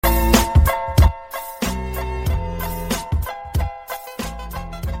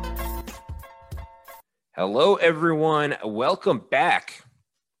Hello, everyone. Welcome back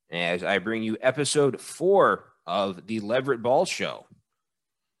as I bring you episode 4 of the Leverett Ball Show.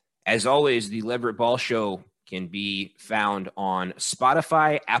 As always, the Leverett Ball Show can be found on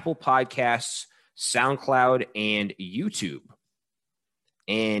Spotify, Apple Podcasts, SoundCloud, and YouTube.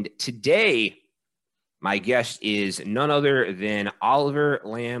 And today, my guest is none other than Oliver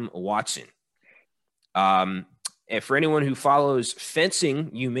Lam-Watson. And for anyone who follows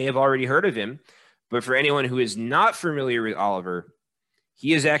fencing, you may have already heard of him. But for anyone who is not familiar with Oliver,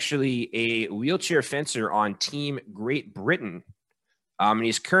 he is actually a wheelchair fencer on Team Great Britain. And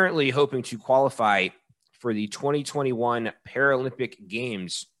he's currently hoping to qualify for the 2021 Paralympic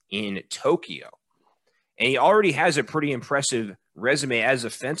Games in Tokyo. And he already has a pretty impressive resume as a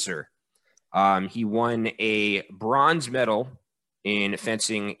fencer. He won a bronze medal in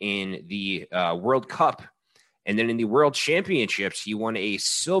fencing in the World Cup. And then in the World Championships, he won a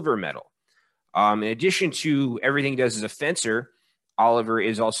silver medal. In addition to everything he does as a fencer, Oliver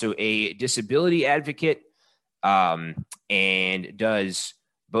is also a disability advocate and does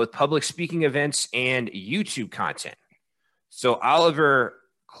both public speaking events and YouTube content. So, Oliver,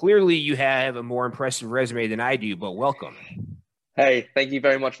 clearly you have a more impressive resume than I do, but welcome. Hey, thank you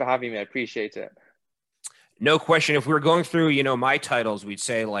very much for having me. I appreciate it. No question. If we were going through, my titles, we'd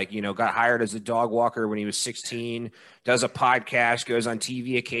say got hired as a dog walker when he was 16, does a podcast, goes on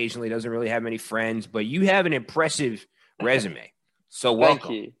TV occasionally, doesn't really have many friends, but you have an impressive resume. So welcome.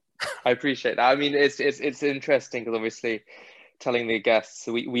 Thank you. I appreciate that. I mean, it's interesting because obviously telling the guests,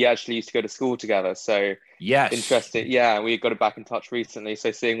 we actually used to go to school together. So yes, interesting. Yeah, we got back in touch recently. So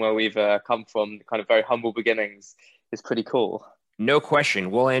seeing where we've come from, kind of very humble beginnings, is pretty cool. No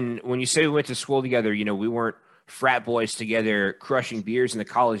question. Well, and when you say we went to school together, we weren't frat boys together crushing beers in the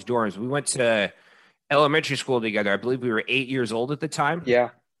college dorms. We went to elementary school together. I believe we were 8 years old at the time. Yeah.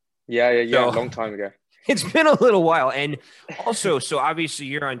 So, a long time ago. It's been a little while. And also, so obviously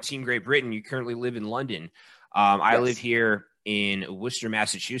you're on Team Great Britain. You currently live in London. I live here in Worcester,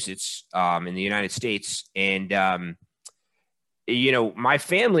 Massachusetts, in the United States. And, my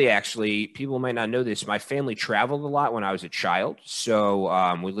family actually, people might not know this, my family traveled a lot when I was a child.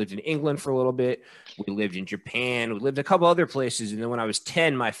 So we lived in England for a little bit. We lived in Japan. We lived a couple other places. And then when I was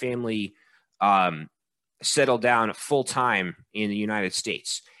 10, my family settled down full time in the United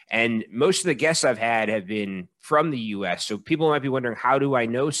States. And most of the guests I've had have been from the U.S. So people might be wondering, how do I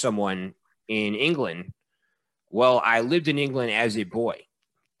know someone in England? Well, I lived in England as a boy.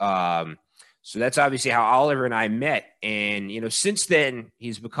 So that's obviously how Oliver and I met. And, since then,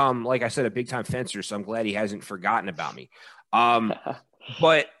 he's become, like I said, a big-time fencer. So I'm glad he hasn't forgotten about me.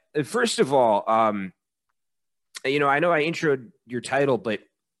 But first of all, I know I introed your title, but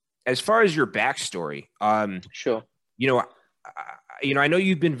as far as your backstory, sure. I know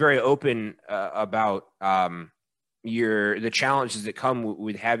you've been very open about the challenges that come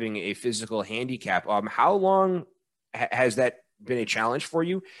with having a physical handicap. How long has that been a challenge for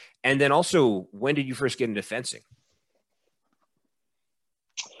you? And then also, when did you first get into fencing?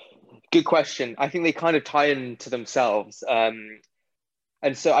 Good question. I think they kind of tie into themselves. And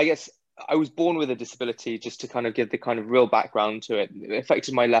so I guess I was born with a disability, just to kind of give the kind of real background to it. It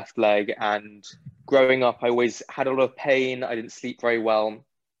affected my left leg, and growing up, I always had a lot of pain. I didn't sleep very well.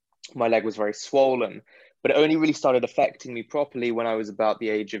 My leg was very swollen, but it only really started affecting me properly when I was about the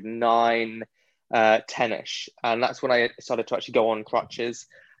age of 9, 10-ish. And that's when I started to actually go on crutches.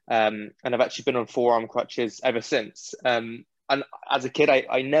 And I've actually been on forearm crutches ever since. And as a kid,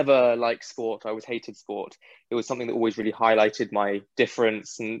 I never liked sport. I always hated sport. It was something that always really highlighted my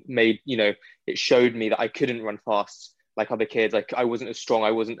difference and made, it showed me that I couldn't run fast like other kids. Like I wasn't as strong.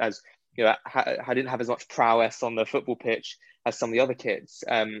 I wasn't as, I didn't have as much prowess on the football pitch as some of the other kids.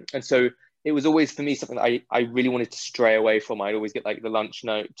 And so it was always for me something that I really wanted to stray away from. I'd always get like the lunch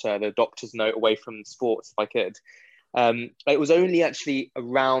note, the doctor's note away from sports if I could. It was only actually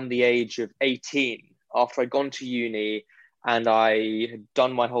around the age of 18, after I'd gone to uni and I had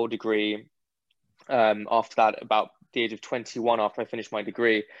done my whole degree, after that, about the age of 21, after I finished my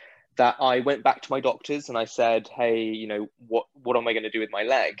degree, that I went back to my doctors and I said, hey, what am I going to do with my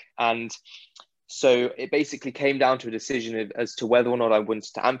leg? And so it basically came down to a decision as to whether or not I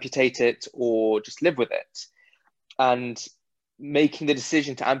wanted to amputate it or just live with it. And making the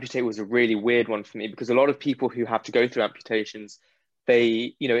decision to amputate was a really weird one for me, because a lot of people who have to go through amputations,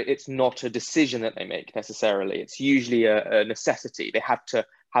 it's not a decision that they make necessarily. It's usually a necessity. They have to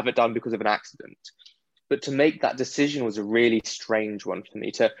have it done because of an accident. But to make that decision was a really strange one for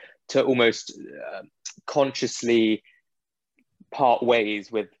me, to almost consciously part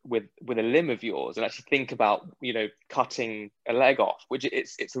ways with a limb of yours and actually think about, cutting a leg off, which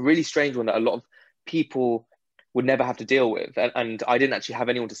it's a really strange one that a lot of people would never have to deal with. And I didn't actually have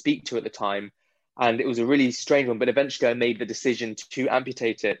anyone to speak to at the time. And it was a really strange one. But eventually I made the decision to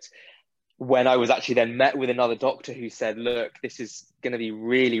amputate it when I was actually then met with another doctor who said, look, this is going to be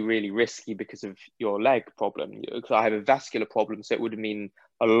really, really risky because of your leg problem. Because I have a vascular problem, so it would mean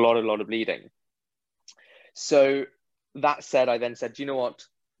a lot of bleeding. So that said, I then said, do you know what?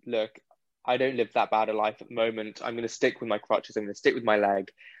 Look, I don't live that bad a life at the moment. I'm going to stick with my crutches. I'm going to stick with my leg,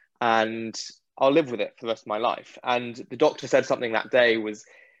 and I'll live with it for the rest of my life. And the doctor said something that day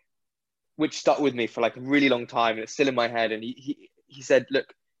which stuck with me for like a really long time, and it's still in my head. And he said,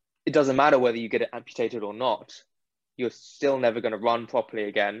 look, it doesn't matter whether you get it amputated or not. You're still never going to run properly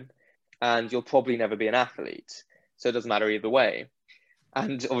again, and you'll probably never be an athlete. So it doesn't matter either way.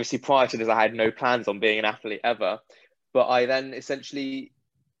 And obviously prior to this, I had no plans on being an athlete ever. But I then essentially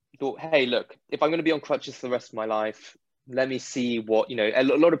thought, hey, look, if I'm going to be on crutches for the rest of my life, let me see what, a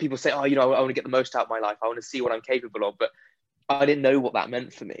lot of people say, oh, I want to get the most out of my life. I want to see what I'm capable of. But I didn't know what that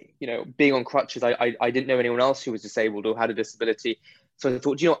meant for me. Being on crutches, I didn't know anyone else who was disabled or had a disability. So I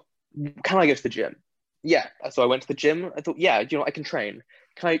thought, can I go to the gym? Yeah. So I went to the gym. I thought, yeah, I can train.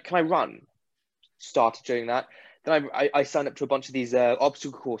 Can I run? Started doing that. Then I signed up to a bunch of these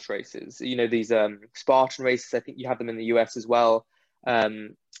obstacle course races, these Spartan races. I think you have them in the US as well.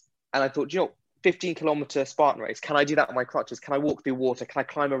 And I thought, 15-kilometer Spartan race. Can I do that on my crutches? Can I walk through water? Can I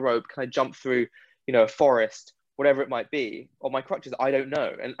climb a rope? Can I jump through, a forest, whatever it might be, on my crutches? I don't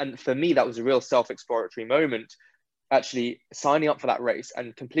know. And for me, that was a real self-exploratory moment, actually signing up for that race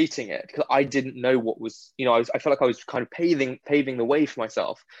and completing it, because I didn't know what was, I felt like I was kind of paving the way for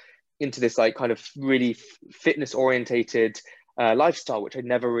myself into this like kind of really fitness orientated lifestyle, which I'd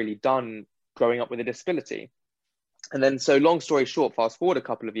never really done growing up with a disability. And then, so long story short, fast forward a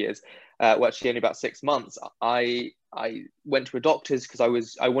couple of years, actually only about 6 months, I went to a doctor's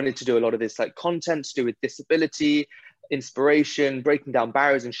because I wanted to do a lot of this like content to do with disability, inspiration, breaking down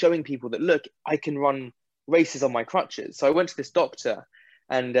barriers and showing people that, look, I can run races on my crutches. So I went to this doctor,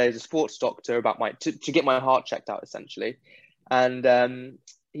 and he's a sports doctor, about to get my heart checked out essentially. And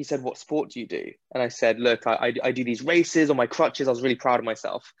he said, what sport do you do? And I said, look, I do these races on my crutches. I was really proud of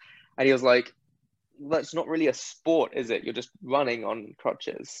myself. And he was like, that's not really a sport, is it? You're just running on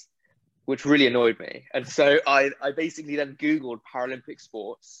crutches, which really annoyed me. And so I basically then Googled Paralympic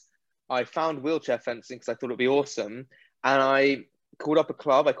sports. I found wheelchair fencing because I thought it'd be awesome. And I called up a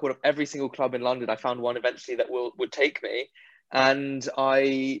club. I called up every single club in London. I found one eventually that would take me. And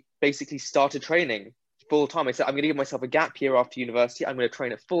I basically started training full time. I said, I'm going to give myself a gap year after university. I'm going to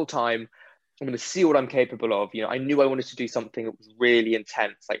train it full time. I'm going to see what I'm capable of. I knew I wanted to do something that was really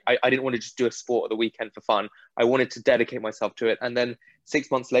intense. Like I didn't want to just do a sport at the weekend for fun. I wanted to dedicate myself to it. And then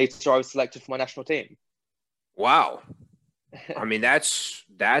 6 months later, I was selected for my national team. Wow. I mean, that's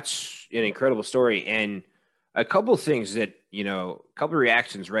an incredible story. And a couple of things that, a couple of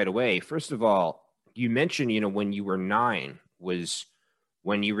reactions right away. First of all, you mentioned, when you were 9 was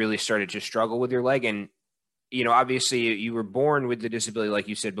when you really started to struggle with your leg. And, obviously you were born with the disability, like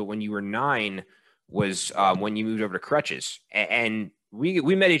you said, but when you were 9 was when you moved over to crutches. And we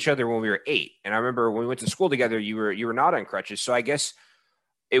met each other when we were 8. And I remember when we went to school together, you were not on crutches. So I guess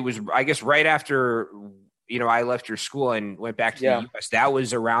it was, right after, I left your school and went back to the US. That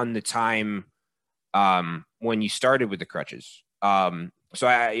was around the time when you started with the crutches. But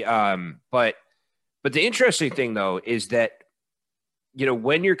the interesting thing though, is that,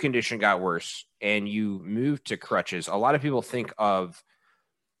 when your condition got worse and you moved to crutches, a lot of people think of,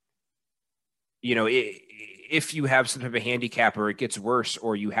 if you have some type of handicap or it gets worse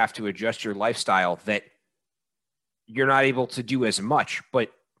or you have to adjust your lifestyle, that you're not able to do as much. But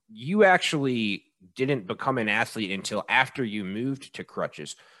you actually didn't become an athlete until after you moved to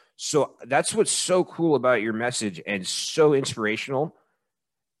crutches. So that's what's so cool about your message and so inspirational,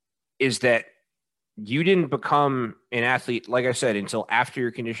 is that you didn't become an athlete, like I said, until after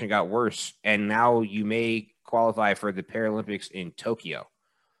your condition got worse. And now you may qualify for the Paralympics in Tokyo.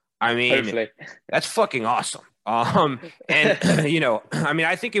 I mean, hopefully. That's fucking awesome. And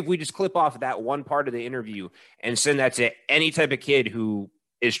I think if we just clip off that one part of the interview and send that to any type of kid who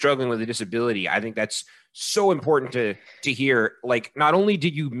is struggling with a disability, I think that's so important to hear. Like, not only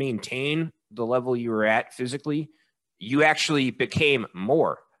did you maintain the level you were at physically, you actually became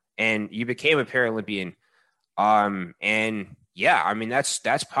more. And you became a Paralympian. And yeah, I mean,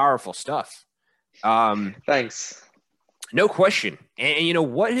 that's powerful stuff. Thanks. No question.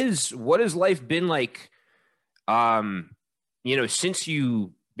 And what has life been like, since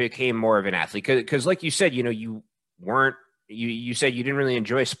you became more of an athlete? Because like you said, you said you didn't really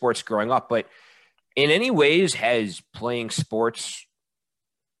enjoy sports growing up, but in any ways has playing sports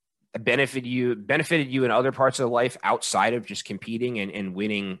benefited you in other parts of life outside of just competing and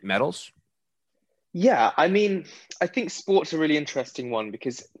winning medals? Yeah, I mean, I think sport's a really interesting one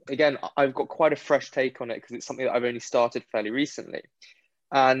because, again, I've got quite a fresh take on it because it's something that I've only started fairly recently.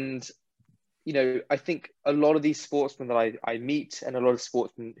 And, I think a lot of these sportsmen that I meet and a lot of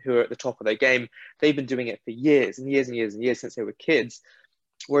sportsmen who are at the top of their game, they've been doing it for years and years and years and years since they were kids.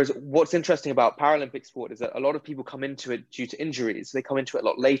 Whereas what's interesting about Paralympic sport is that a lot of people come into it due to injuries. They come into it a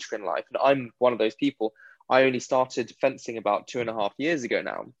lot later in life. And I'm one of those people. I only started fencing about 2.5 years ago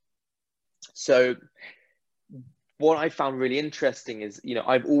now. So what I found really interesting is,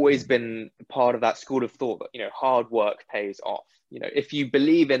 I've always been part of that school of thought that, hard work pays off. If you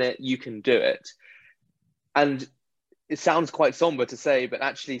believe in it, you can do it. And it sounds quite somber to say, but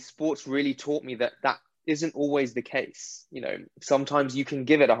actually sports really taught me that that isn't always the case. Sometimes you can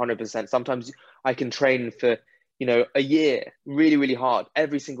give it 100%. Sometimes I can train for, a year, really, really hard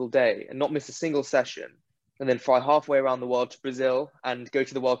every single day and not miss a single session, and then fly halfway around the world to Brazil and go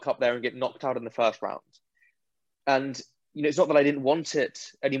to the World Cup there and get knocked out in the first round. And, it's not that I didn't want it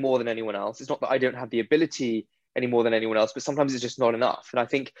any more than anyone else. It's not that I don't have the ability any more than anyone else, but sometimes it's just not enough. And I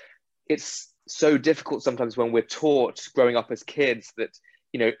think it's so difficult sometimes when we're taught growing up as kids that,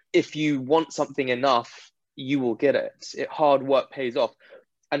 if you want something enough, you will get it. Hard work pays off.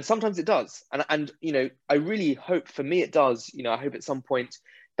 And sometimes it does. And I really hope, for me it does. I hope at some point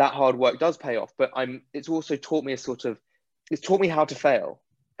that hard work does pay off. But it's also taught me it's taught me how to fail.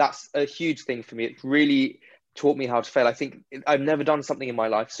 That's a huge thing for me. It really taught me how to fail. I think I've never done something in my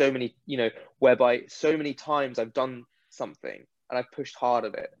life whereby so many times I've done something and I've pushed hard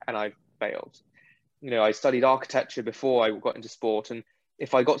at it and I've failed. I studied architecture before I got into sport, and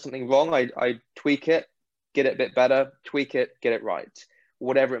if I got something wrong, I tweak it, get it a bit better, tweak it, get it right,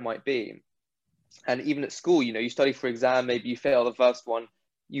 whatever it might be. And even at school, you study for exam, maybe you fail the first one,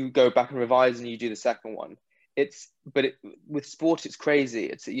 you go back and revise and you do the second one. With sport, it's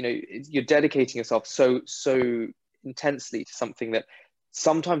crazy. You're dedicating yourself so intensely to something that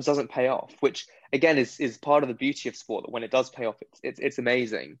sometimes doesn't pay off, which again is part of the beauty of sport, that when it does pay off, it's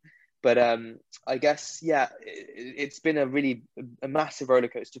amazing. But I guess, yeah, it's been a massive roller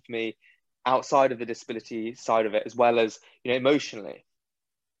coaster for me outside of the disability side of it, as well as, emotionally.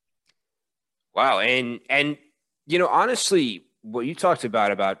 Wow. And honestly, what you talked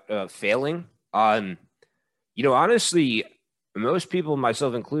about failing, honestly, most people,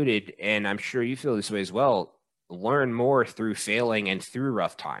 myself included, and I'm sure you feel this way as well, learn more through failing and through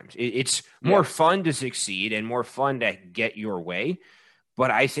rough times. It's more fun to succeed and more fun to get your way. But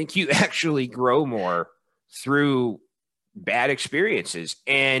I think you actually grow more through bad experiences.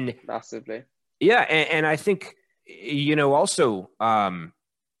 And massively. Yeah. And I think, also,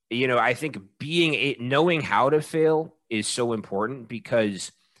 I think knowing how to fail is so important,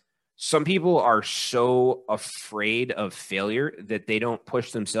 because some people are so afraid of failure that they don't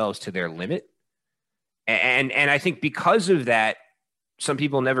push themselves to their limit. And I think because of that, some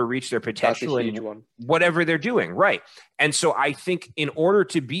people never reach their potential in whatever they're doing. Right. And so I think in order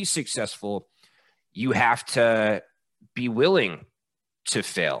to be successful, you have to be willing to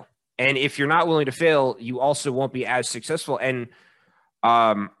fail. And if you're not willing to fail, you also won't be as successful. And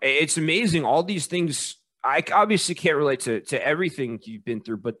it's amazing. All these things, I obviously can't relate to everything you've been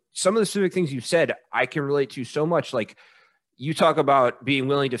through, but some of the specific things you've said, I can relate to so much. Like, you talk about being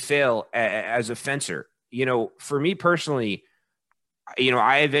willing to fail as a fencer. For me personally,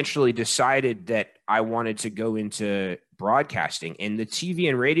 I eventually decided that I wanted to go into broadcasting, and the TV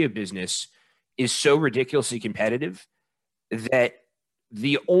and radio business is so ridiculously competitive that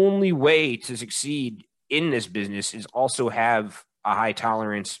the only way to succeed in this business is also have a high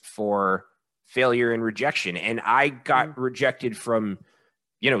tolerance for failure and rejection. And I got rejected from,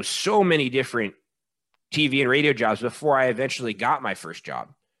 so many different TV and radio jobs before I eventually got my first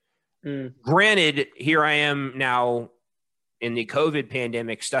job. Granted, here I am now in the COVID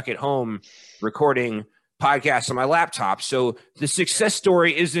pandemic, stuck at home recording podcasts on my laptop. So the success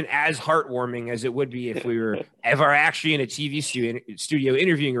story isn't as heartwarming as it would be if we were ever actually in a TV studio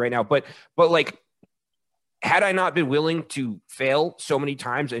interviewing right now. But like, had I not been willing to fail so many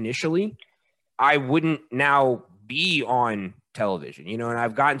times initially, I wouldn't now be on television, and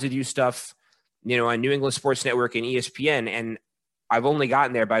I've gotten to do stuff, on New England Sports Network and ESPN, and I've only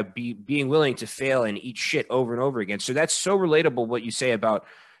gotten there by being willing to fail and eat shit over and over again. So that's so relatable, what you say about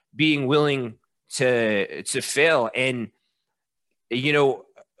being willing to fail. And,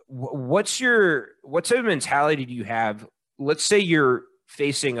 what type of mentality do you have? Let's say you're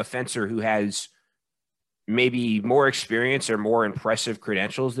facing a fencer who has maybe more experience or more impressive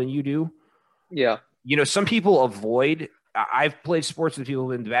credentials than you do. Yeah. Some people avoid I've played sports with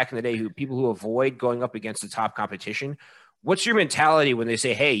people in back in the day people who avoid going up against the top competition. What's your mentality when they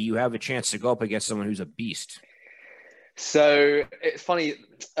say, hey, you have a chance to go up against someone who's a beast? So it's funny.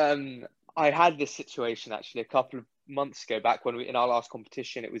 I had this situation actually a couple of months ago, back when in our last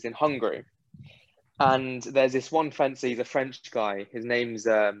competition. It was in Hungary, and there's this one fencer. He's a French guy. His name's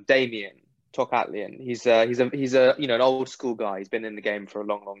Damien Tokatlian. He's a an old school guy. He's been in the game for a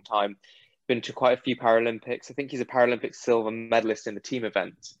long, long time. Been to quite a few Paralympics. I think he's a Paralympic silver medalist in the team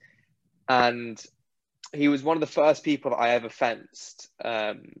event, and he was one of the first people that I ever fenced.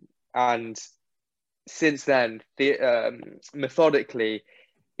 And since then, methodically,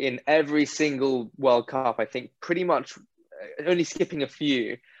 in every single World Cup, I think pretty much, only skipping a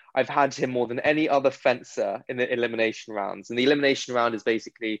few, I've had him more than any other fencer in the elimination rounds. And the elimination round is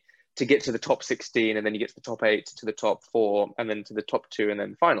basically to get to the top 16, and then you get to the top 8, to the top 4, and then to the top 2, and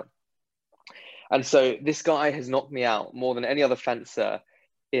then the final. And so this guy has knocked me out more than any other fencer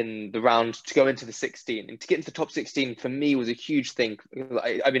in the round to go into the 16. And to get into the top 16 for me was a huge thing.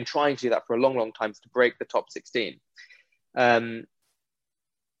 I've been trying to do that for a long, long time, to break the top 16. And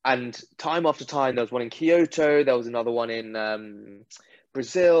time after time, there was one in Kyoto, there was another one in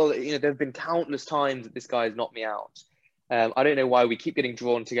Brazil. There have been countless times that this guy has knocked me out. I don't know why we keep getting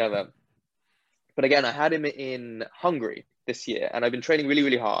drawn together. But again, I had him in Hungary this year, and I've been training really,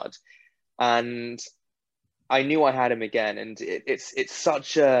 really hard. And I knew I had him again, and it's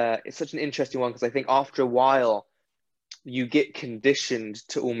such an interesting one, because I think after a while you get conditioned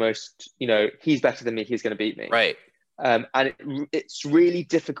to almost, he's better than me, he's going to beat me, right? And it's really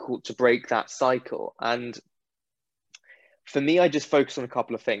difficult to break that cycle. And for me, I just focus on a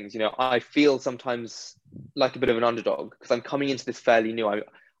couple of things. I feel sometimes like a bit of an underdog because I'm coming into this fairly new.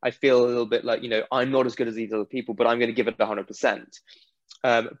 I feel a little bit like, I'm not as good as these other people, but I'm going to give it 100%.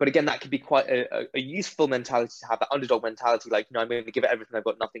 But again, that could be quite a useful mentality to have, that underdog mentality, like, I'm going to give it everything, I've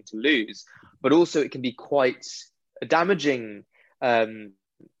got nothing to lose. But also it can be quite a damaging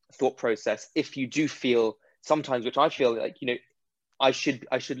thought process if you do feel sometimes, which I feel like, I should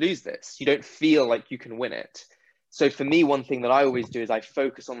lose this. You don't feel like you can win it. So for me, one thing that I always do is I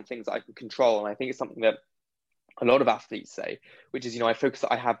focus on things that I can control. And I think it's something that a lot of athletes say, which is, I focus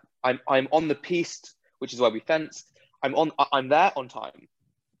that I'm on the piste, which is where we fence. I'm there on time.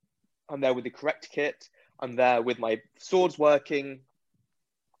 I'm there with the correct kit. I'm there with my swords working.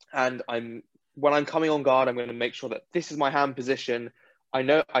 And when I'm coming on guard, I'm going to make sure that this is my hand position. I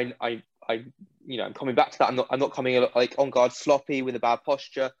know I'm coming back to that. I'm not coming like on guard sloppy with a bad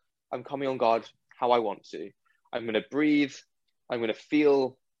posture. I'm coming on guard how I want to. I'm going to breathe. I'm going to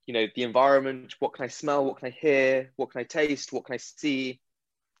feel, the environment. What can I smell? What can I hear? What can I taste? What can I see?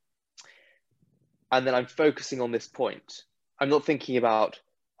 And then I'm focusing on this point. I'm not thinking about,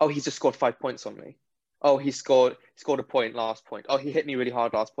 oh, he's just scored 5 points on me. Oh, he scored a point last point. Oh, he hit me really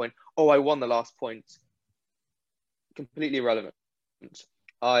hard last point. Oh, I won the last point. Completely irrelevant.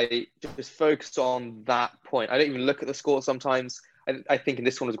 I just focus on that point. I don't even look at the score sometimes. I think in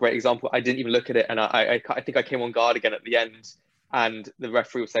this one was a great example. I didn't even look at it, and I think I came on guard again at the end, and the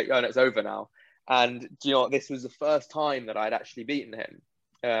referee was saying, "Oh, no, it's over now." And this was the first time that I'd actually beaten him,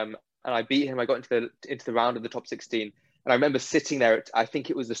 and I beat him. I got into the round of the top 16, and I remember sitting there. I think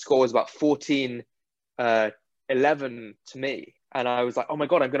it was the score was about 14-11 to me, and I was like, "Oh my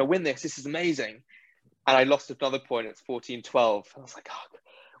god, I'm going to win this! This is amazing!" And I lost another point. It's 14-12. I was like, "Oh,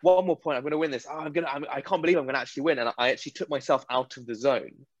 one more point, I'm going to win this. Oh, I can't believe I'm going to actually win." And I actually took myself out of the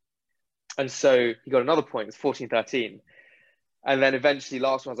zone. And so he got another point. It's 14-13. And then eventually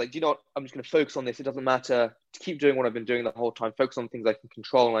last one, I was like, do you know what? I'm just going to focus on this. It doesn't matter. To keep doing what I've been doing the whole time. Focus on things I can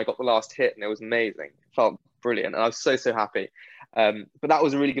control. And I got the last hit, and it was amazing. It felt brilliant. And I was so, so happy. But that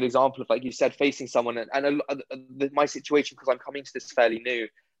was a really good example of, like you said, facing someone. And my situation, because I'm coming to this fairly new,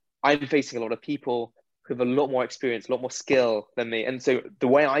 I'm facing a lot of people who have a lot more experience, a lot more skill than me. And so the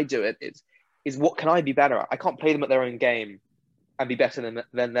way I do it is what can I be better at? I can't play them at their own game and be better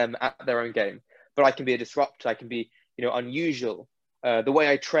than them at their own game. But I can be a disruptor. I can be, unusual. The way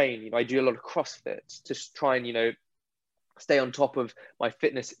I train, I do a lot of CrossFit to try and, stay on top of my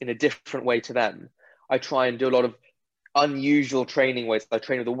fitness in a different way to them. I try and do a lot of unusual training ways. I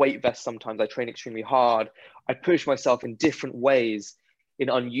train with a weight vest sometimes. I train extremely hard. I push myself in different ways, in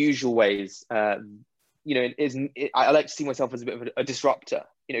unusual ways. I like to see myself as a bit of a disruptor,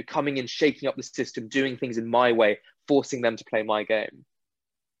 coming in, shaking up the system, doing things in my way, forcing them to play my game.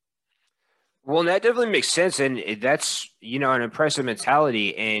 Well, that definitely makes sense. And that's, an impressive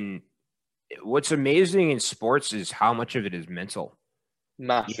mentality. And what's amazing in sports is how much of it is mental.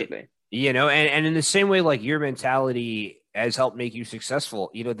 Massively. And in the same way, like your mentality has helped make you successful.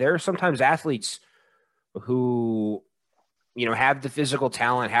 There are sometimes athletes who have the physical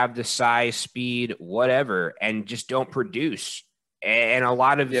talent, have the size, speed, whatever, and just don't produce. And a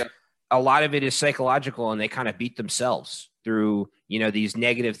lot of it is psychological, and they kind of beat themselves through, these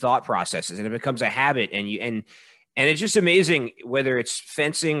negative thought processes, and it becomes a habit. And it's just amazing, whether it's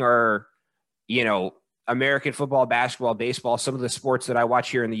fencing or, American football, basketball, baseball, some of the sports that I watch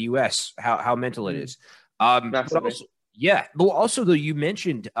here in the US, how mental it is. But also, yeah. But also, though, you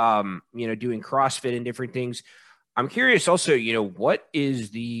mentioned, doing CrossFit and different things. I'm curious also, what is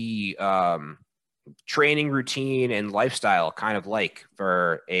the training routine and lifestyle kind of like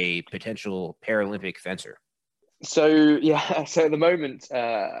for a potential Paralympic fencer? So at the moment,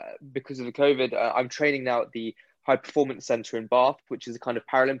 because of the COVID, I'm training now at the High Performance Center in Bath, which is a kind of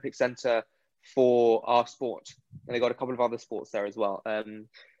Paralympic center for our sport, and they got a couple of other sports there as well.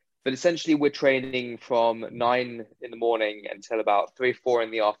 But essentially, we're training from 9 in the morning until about 3-4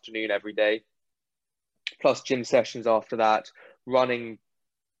 in the afternoon every day, plus gym sessions after that, running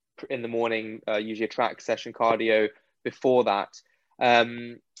in the morning, usually a track session, cardio before that.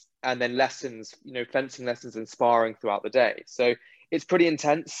 And then lessons, fencing lessons and sparring throughout the day. So it's pretty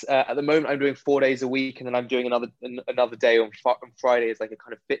intense. At the moment, I'm doing 4 days a week, and then I'm doing another day on Friday is like a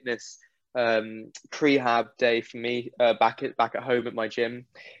kind of fitness prehab day for me, back at home at my gym,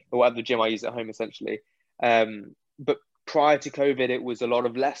 or whatever gym I use at home essentially. But prior to COVID, it was a lot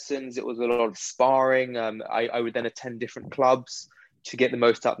of lessons. It was a lot of sparring. I would then attend different clubs to get the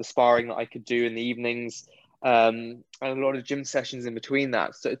most out of the sparring that I could do in the evenings. And a lot of gym sessions in between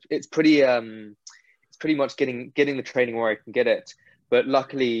that. So it's pretty much getting the training where I can get it. But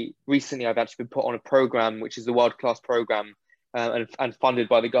luckily, recently I've actually been put on a program, which is a world-class program, and funded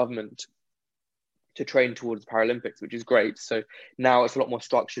by the government to train towards the Paralympics, which is great. So now it's a lot more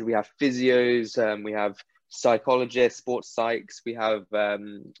structured. We have physios, we have psychologists, sports psychs, we have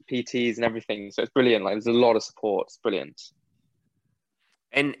PTs and everything. So it's brilliant. Like, there's a lot of support. It's brilliant.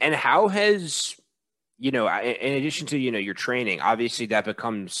 And how has, in addition to, your training, obviously that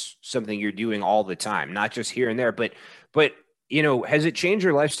becomes something you're doing all the time, not just here and there, but, has it changed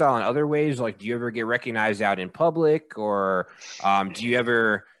your lifestyle in other ways? Like, do you ever get recognized out in public, or do you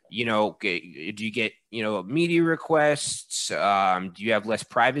ever, do you get, media requests? Do you have less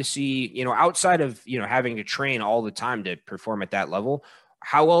privacy, outside of, having to train all the time to perform at that level?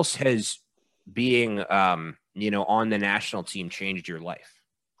 How else has being, on the national team changed your life?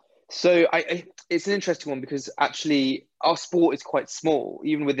 So it's an interesting one, because actually our sport is quite small.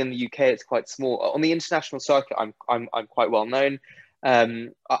 Even within the UK, it's quite small. On the international circuit, I'm quite well known.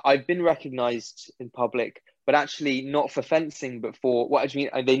 I've been recognised in public, but actually not for fencing, but for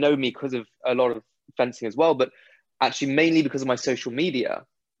they know me because of a lot of fencing as well, but actually mainly because of my social media.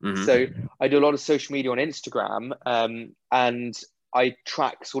 Mm-hmm. So I do a lot of social media on Instagram, and I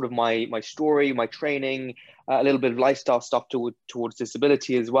track sort of my story, my training, a little bit of lifestyle stuff towards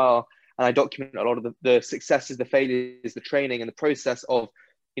disability as well. And I document a lot of the successes, the failures, the training, and the process of,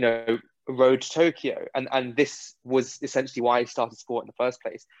 road to Tokyo. And this was essentially why I started sport in the first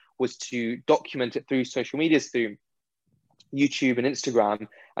place, was to document it through social media, through YouTube and Instagram,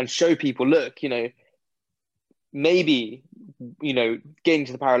 and show people, look, maybe, getting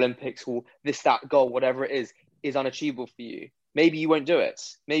to the Paralympics or that goal, whatever it is unachievable for you. Maybe you won't do it.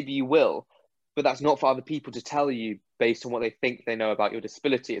 Maybe you will. But that's not for other people to tell you based on what they think they know about your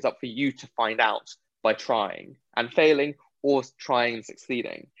disability. It's up for you to find out by trying and failing, or trying and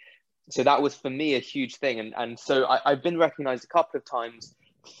succeeding. So that was, for me, a huge thing. And so I've been recognized a couple of times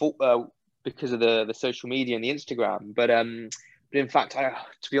because of the social media and the Instagram. But in fact,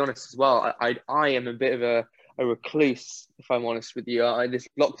 to be honest as well, I am a bit of a recluse, if I'm honest with you. This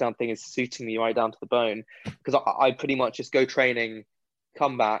lockdown thing is suiting me right down to the bone, because I pretty much just go training,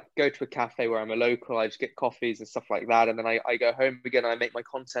 come back, go to a cafe where I'm a local, I just get coffees and stuff like that, and then I go home again, I make my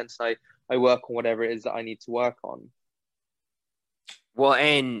content, and I work on whatever it is that I need to work on. Well,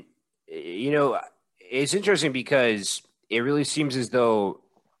 and it's interesting, because it really seems as though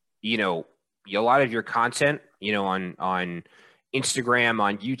a lot of your content, on Instagram,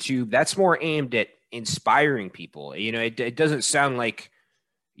 on YouTube, that's more aimed at inspiring people. It doesn't sound like,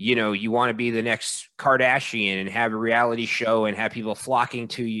 you want to be the next Kardashian and have a reality show and have people flocking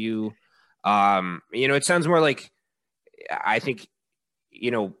to you. It sounds more like, I think,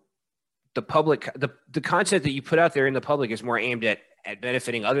 the public, the content that you put out there in the public is more aimed at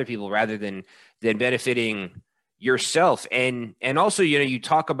benefiting other people rather than benefiting yourself. And also, you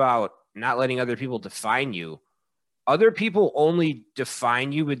talk about not letting other people define you. Other people only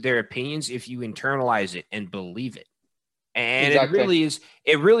define you with their opinions if you internalize it and believe it. And exactly.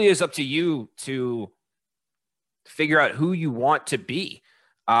 It really is up to you to figure out who you want to be.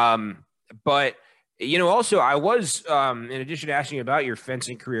 But Also, I was, in addition to asking about your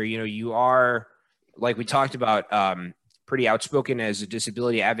fencing career, you are, like we talked about, pretty outspoken as a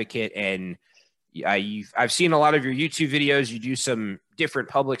disability advocate. And I've seen a lot of your YouTube videos. You do some different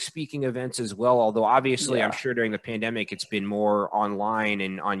public speaking events as well. Although obviously, I'm Yeah. sure during the pandemic, it's been more online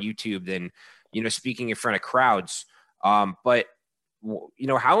and on YouTube than, speaking in front of crowds. But,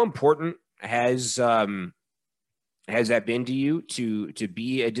 how important has that been to you to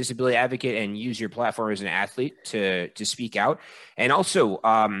be a disability advocate and use your platform as an athlete to speak out? And also,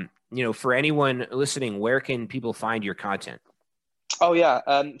 for anyone listening, where can people find your content? Oh yeah.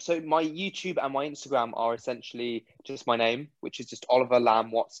 So my YouTube and my Instagram are essentially just my name, which is just Oliver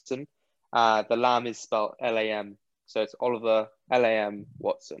Lam-Watson. The Lam is spelled Lam, so it's Oliver Lam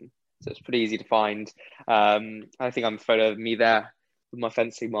Watson. So it's pretty easy to find. I think I'm a photo of me there with my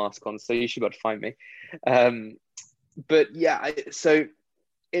fencing mask on, so you should be able to find me. But yeah, so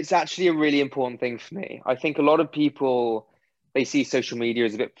it's actually a really important thing for me. I think a lot of people, they see social media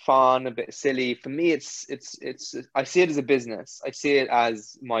as a bit fun, a bit silly. For me, it's I see it as a business. I see it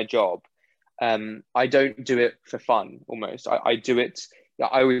as my job. I don't do it for fun. Almost, I do it.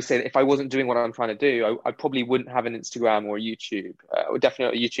 I always say that if I wasn't doing what I'm trying to do, I probably wouldn't have an Instagram or a YouTube, or definitely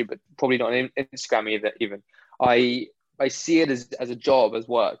not a YouTube, but probably not an Instagram either. Even I I see it as a job, as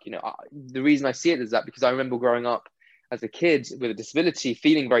work. The reason I see it is that because I remember growing up as a kid with a disability,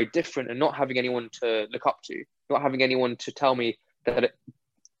 feeling very different and not having anyone to look up to, not having anyone to tell me that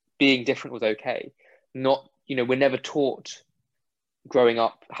being different was okay. Not, we're never taught growing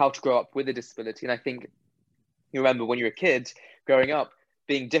up how to grow up with a disability. And I think you remember when you're a kid growing up,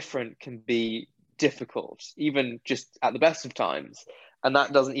 being different can be difficult, even just at the best of times. And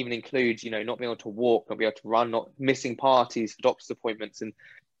that doesn't even include, not being able to walk, not being able to run, not missing parties for doctor's appointments, and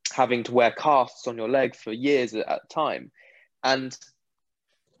having to wear casts on your leg for years at a time. And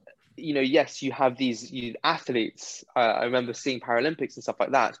yes, you have these athletes. I remember seeing Paralympics and stuff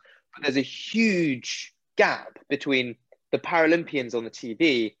like that, but there's a huge gap between the Paralympians on the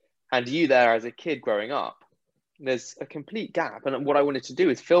TV and you there as a kid growing up. There's a complete gap, and what I wanted to do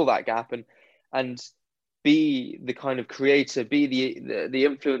is fill that gap and be the kind of creator, be the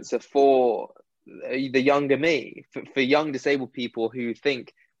influencer for the younger me, for young disabled people who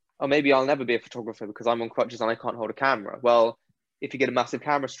think, oh, maybe I'll never be a photographer because I'm on crutches and I can't hold a camera. Well, if you get a massive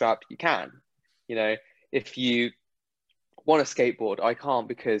camera strap, you can. If you want to skateboard, I can't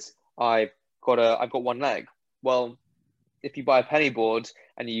because I've got one leg. Well, if you buy a penny board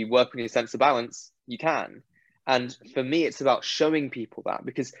and you work on your sense of balance, you can. And for me, it's about showing people that,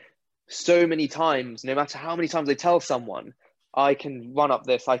 because so many times, no matter how many times I tell someone, I can run up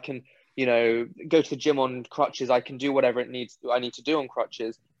this, I can, go to the gym on crutches, I can do whatever I need to do on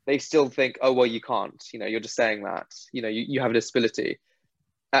crutches, they still think, oh, well, you can't, you're just saying that, you have a disability.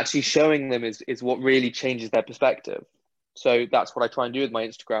 Actually showing them is what really changes their perspective. So that's what I try and do with my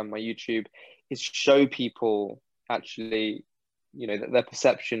Instagram, my YouTube, is show people actually, that their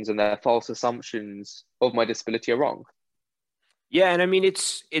perceptions and their false assumptions of my disability are wrong. Yeah, and I mean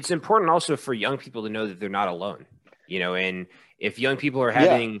it's important also for young people to know that they're not alone. And if young people are Yeah,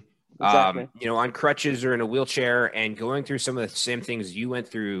 having exactly. on crutches or in a wheelchair and going through some of the same things you went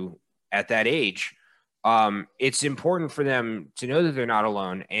through at that age, it's important for them to know that they're not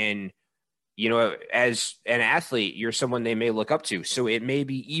alone. And as an athlete, you're someone they may look up to, so it may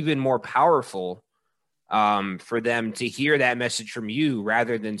be even more powerful for them to hear that message from you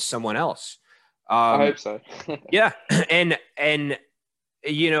rather than someone else. I Um, hope so. yeah, and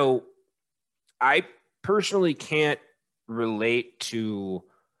I personally can't relate to,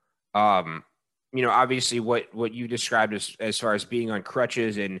 obviously what you described as far as being on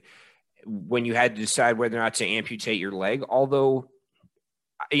crutches and when you had to decide whether or not to amputate your leg. Although,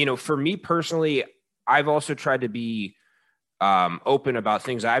 for me personally, I've also tried to be open about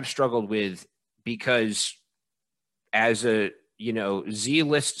things I've struggled with, because as a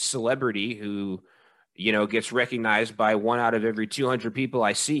Z-list celebrity who gets recognized by one out of every 200 people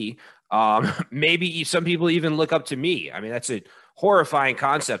I see, maybe some people even look up to me. I mean, that's a horrifying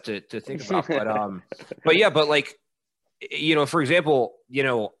concept to think about, but yeah, but like, for example,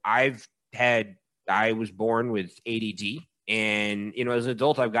 I was born with ADD, and as an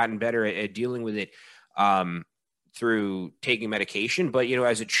adult I've gotten better at dealing with it through taking medication. But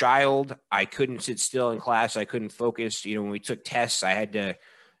as a child, I couldn't sit still in class, I couldn't focus. When we took tests, I had to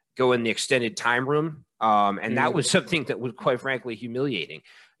go in the extended time room, and that was something that was quite frankly humiliating.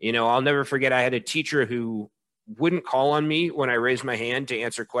 I'll never forget, I had a teacher who wouldn't call on me when I raised my hand to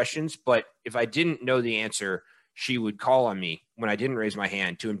answer questions, but if I didn't know the answer, she would call on me when I didn't raise my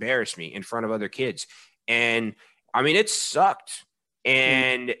hand to embarrass me in front of other kids. And I mean, it sucked.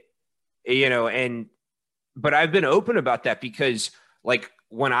 And But I've been open about that because like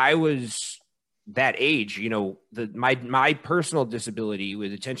when I was that age, my personal disability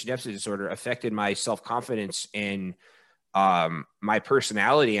with attention deficit disorder affected my self-confidence and my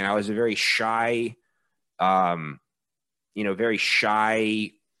personality. And I was a very shy, very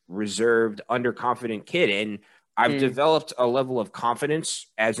shy, reserved, underconfident kid. And I've developed a level of confidence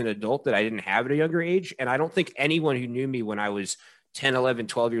as an adult that I didn't have at a younger age. And I don't think anyone who knew me when I was 10, 11,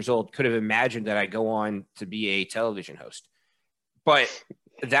 12 years old could have imagined that I'd go on to be a television host. But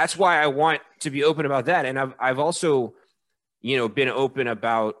that's why I want to be open about that. And I've also, been open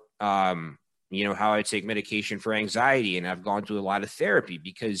about, how I take medication for anxiety, and I've gone to a lot of therapy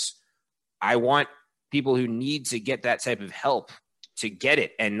because I want people who need to get that type of help to get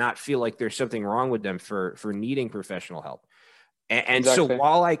it and not feel like there's something wrong with them for needing professional help. And Exactly. so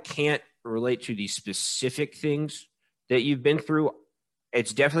while I can't relate to these specific things that you've been through,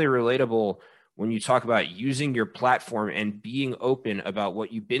 it's definitely relatable when you talk about using your platform and being open about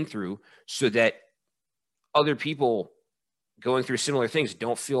what you've been through so that other people going through similar things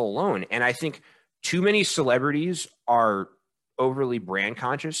don't feel alone. And I think too many celebrities are overly brand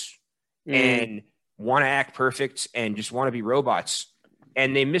conscious and want to act perfect and just want to be robots.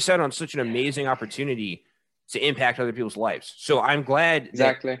 And they miss out on such an amazing opportunity to impact other people's lives. So I'm glad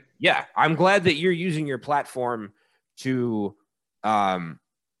Exactly. I'm glad that you're using your platform to,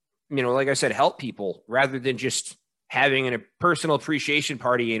 like I said, help people rather than just having a personal appreciation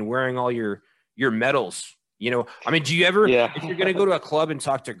party and wearing all your medals. Do you ever, if you're going to go to a club and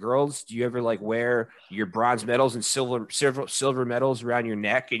talk to girls, do you ever like wear your bronze medals and silver medals around your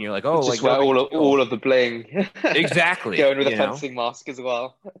neck? And you're like, oh, just like wear all of the bling. Exactly. Going with a fencing mask as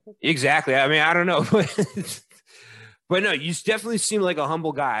well. Exactly. I mean, I don't know, but no, you definitely seem like a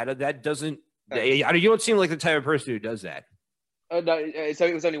humble guy. That doesn't, you don't seem like the type of person who does that. No, so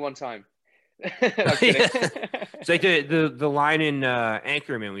it was only one time. It's like the line in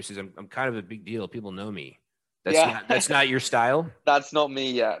Anchorman where he says, I'm kind of a big deal. People know me. That's not your style. That's not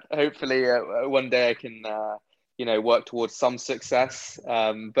me yet. Hopefully one day I can, work towards some success.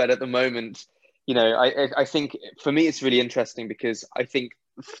 But at the moment, I think for me, it's really interesting because I think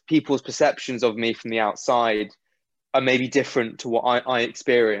people's perceptions of me from the outside are maybe different to what I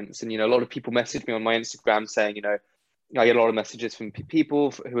experience. And, a lot of people message me on my Instagram saying, I get a lot of messages from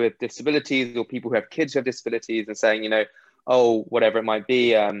people who have disabilities or people who have kids who have disabilities and saying, oh, whatever it might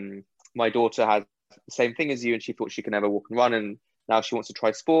be, my daughter has the same thing as you and she thought she could never walk and run and now she wants to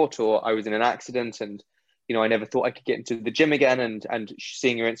try sport, or I was in an accident and, I never thought I could get into the gym again and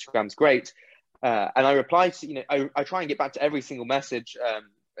seeing your Instagram's great. And I reply to, I try and get back to every single message.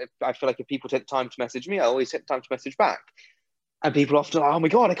 I feel like if people take time to message me, I always take time to message back. And people often, oh my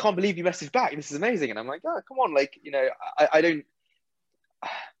God, I can't believe you messaged back. This is amazing. And I'm like, oh, come on. Like, I don't,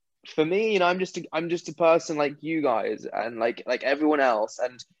 for me, I'm just a person like you guys and like everyone else.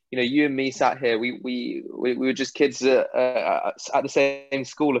 And, you and me sat here, we were just kids at the same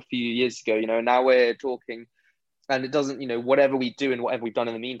school a few years ago, and now we're talking and it doesn't, whatever we do and whatever we've done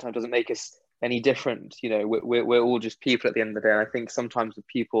in the meantime doesn't make us any different. We're all just people at the end of the day. And I think sometimes with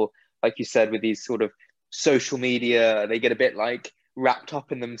people, like you said, with these sort of social media, they get a bit like wrapped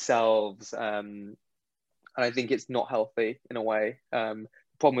up in themselves. And I think it's not healthy in a way. The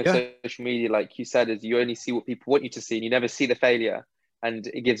problem with social media, like you said, is you only see what people want you to see and you never see the failure. And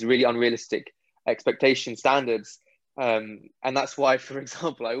it gives really unrealistic expectation standards. And that's why, for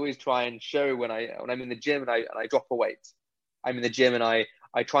example, I always try and show when I'm in the gym and I drop a weight. I'm in the gym and I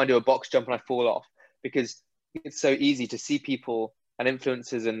try and do a box jump and I fall off because it's so easy to see people and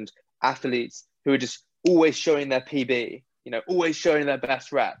influencers and athletes who are just always showing their PB, always showing their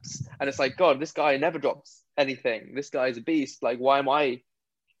best reps. And it's like, God, this guy never drops anything. This guy is a beast. Like, why am I,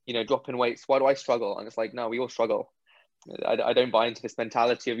 dropping weights? Why do I struggle? And it's like, no, we all struggle. I don't buy into this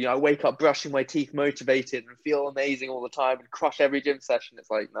mentality of, I wake up brushing my teeth, motivated and feel amazing all the time and crush every gym session. It's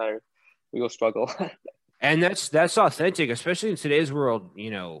like, no, we all struggle. And that's authentic, especially in today's world,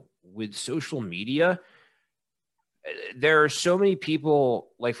 with social media. There are so many people,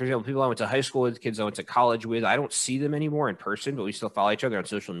 like, for example, people I went to high school with, kids I went to college with. I don't see them anymore in person, but we still follow each other on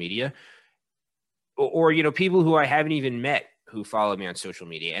social media. Or people who I haven't even met who follow me on social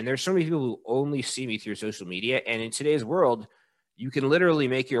media. And there's so many people who only see me through social media. And in today's world, you can literally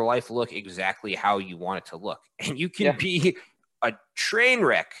make your life look exactly how you want it to look. And you can be a train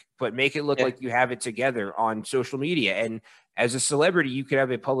wreck, but make it look like you have it together on social media. And as a celebrity, you could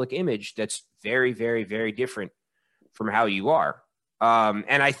have a public image that's very, very, very different from how you are.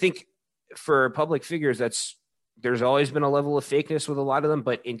 And I think for public figures, there's always been a level of fakeness with a lot of them.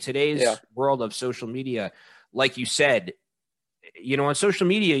 But in today's world of social media, like you said, on social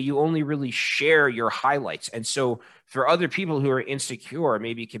media, you only really share your highlights. And so for other people who are insecure,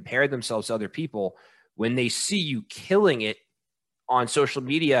 maybe compare themselves to other people, when they see you killing it on social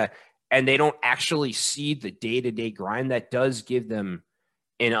media and they don't actually see the day-to-day grind, that does give them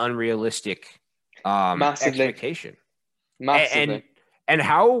an unrealistic Massively. expectation. Massively. And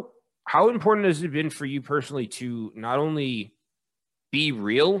how important has it been for you personally to not only be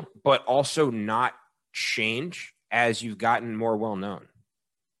real, but also not change as you've gotten more well known?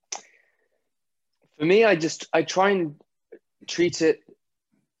 For me, I try and treat it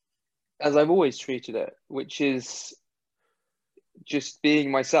as I've always treated it, which is just being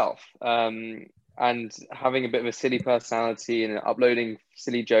myself, and having a bit of a silly personality and uploading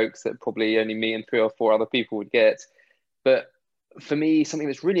silly jokes that probably only me and 3 or 4 other people would get. But for me, something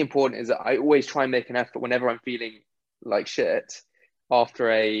that's really important is that I always try and make an effort whenever I'm feeling like shit after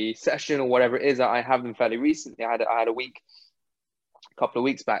a session or whatever it is. I have them fairly recently. I had a week, a couple of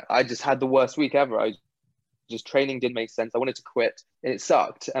weeks back. I just had the worst week ever. Training didn't make sense. I wanted to quit and it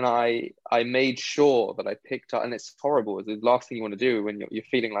sucked. And I made sure that I picked up, and it's horrible. It's the last thing you want to do when you're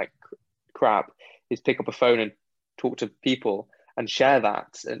feeling like crap is pick up a phone and talk to people and share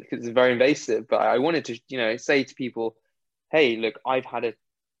that. And because it's very invasive, but I wanted to, say to people, hey, look, I've had a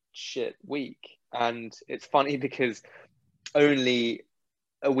shit week. And it's funny because only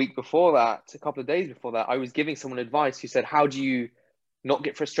a week before that, a couple of days before that, I was giving someone advice who said, how do you not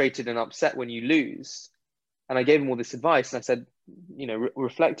get frustrated and upset when you lose? And I gave him all this advice, and I said,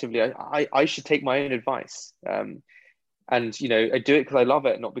 reflectively, I should take my own advice. And, I do it because I love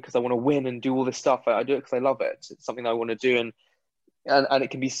it, not because I want to win and do all this stuff. I do it because I love it. It's something I want to do. And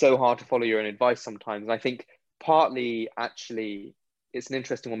it can be so hard to follow your own advice sometimes. And I think partly, actually, it's an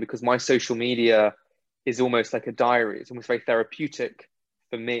interesting one because my social media is almost like a diary. It's almost very therapeutic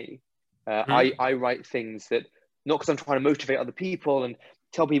for me. I write things that, not because I'm trying to motivate other people and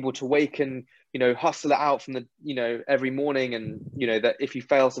tell people to wake and, hustle it out from the, every morning. And, that if you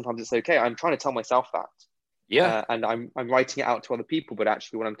fail, sometimes it's okay. I'm trying to tell myself that. Yeah. And I'm writing it out to other people, but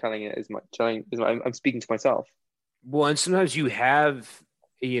actually what I'm telling it is I'm speaking to myself. Well, and sometimes you have,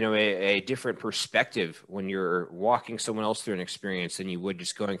 a different perspective when you're walking someone else through an experience than you would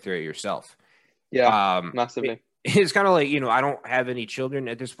just going through it yourself. Yeah, massively. It's kind of like, I don't have any children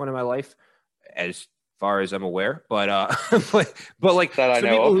at this point in my life, as far as I'm aware, but like that some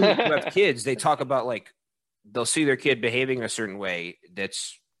people who have kids, they talk about like they'll see their kid behaving in a certain way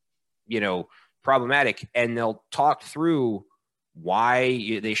that's problematic, and they'll talk through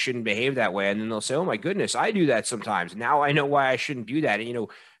why they shouldn't behave that way, and then they'll say, oh my goodness, I do that sometimes, now I know why I shouldn't do that. And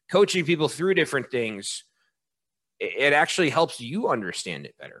coaching people through different things, it actually helps you understand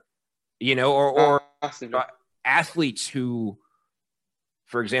it better, or athletes who,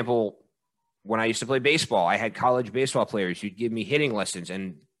 for example, when I used to play baseball, I had college baseball players who'd give me hitting lessons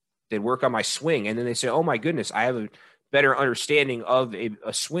and they'd work on my swing. And then they say, oh my goodness, I have a better understanding of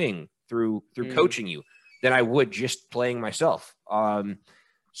a swing through coaching you than I would just playing myself.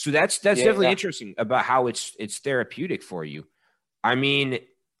 So that's definitely interesting about how it's therapeutic for you. I mean,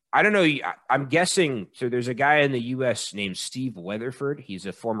 I don't know. I'm guessing. So there's a guy in the U.S. named Steve Weatherford. He's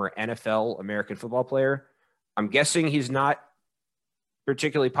a former NFL American football player. I'm guessing he's not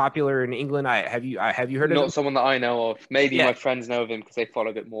particularly popular in England. Have you heard of him? Not someone that I know of. Maybe my friends know of him because they follow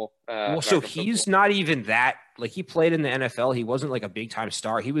a bit more. So he's not even that. Like, he played in the NFL. He wasn't like a big time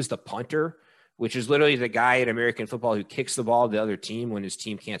star. He was the punter, which is literally the guy in American football who kicks the ball to the other team when his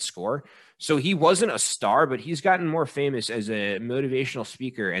team can't score. So he wasn't a star, but he's gotten more famous as a motivational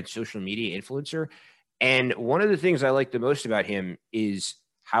speaker and social media influencer. And one of the things I like the most about him is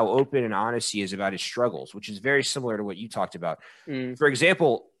how open and honest he is about his struggles, which is very similar to what you talked about. For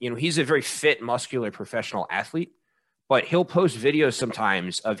example, he's a very fit, muscular professional athlete, but he'll post videos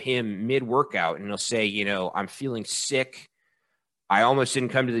sometimes of him mid-workout, and he'll say, I'm feeling sick. I almost didn't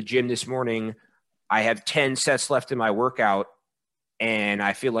come to the gym this morning. I have 10 sets left in my workout, and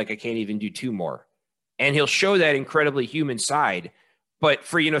I feel like I can't even do 2 more. And he'll show that incredibly human side. But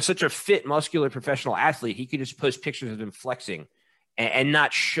for, such a fit, muscular professional athlete, he could just post pictures of him flexing and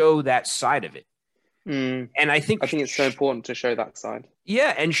not show that side of it. And I think it's so important to show that side.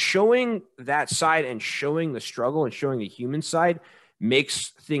 Yeah. And showing that side and showing the struggle and showing the human side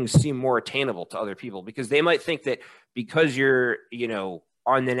makes things seem more attainable to other people, because they might think that because you're,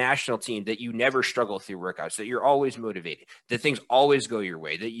 on the national team, that you never struggle through workouts, that you're always motivated, that things always go your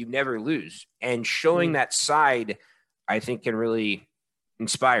way, that you never lose. And showing that side, I think, can really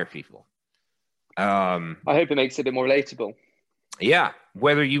inspire people. I hope it makes it a bit more relatable. Yeah.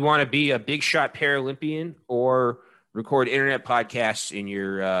 Whether you want to be a big shot Paralympian or record internet podcasts in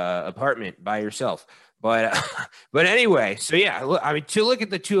your apartment by yourself. But but anyway, so yeah, I mean, to look at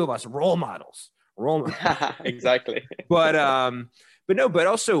the two of us, role models. Exactly. But no, but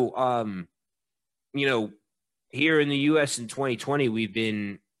also, you know, here in the U.S. in 2020, we've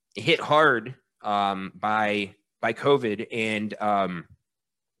been hit hard by COVID, and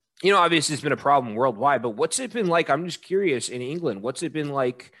you know, obviously it's been a problem worldwide. But what's it been like? I'm just curious in England, what's it been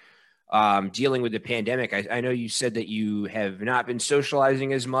like dealing with the pandemic? I know you said that you have not been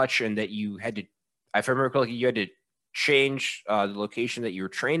socializing as much, and that you had to, if I remember correctly, you had to change the location that you were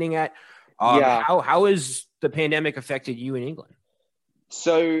training at. Yeah. How has the pandemic affected you in England?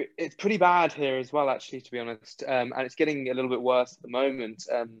 So it's pretty bad here as well, actually, to be honest. And it's getting a little bit worse at the moment.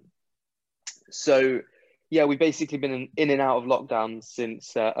 So yeah, we've basically been in and out of lockdown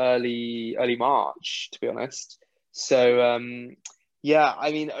since early March, to be honest. So yeah,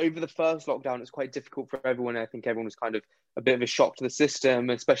 I mean, over the first lockdown, it's quite difficult for everyone. I think everyone was kind of a bit of a shock to the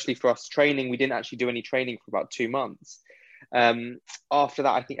system, especially for us training. We didn't actually do any training for about 2 months. After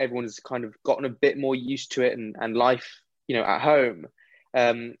that, I think everyone's kind of gotten a bit more used to it and life, at home.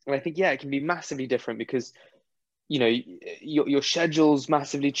 And I think, yeah, it can be massively different because your schedule's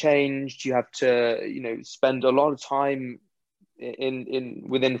massively changed. You have to spend a lot of time in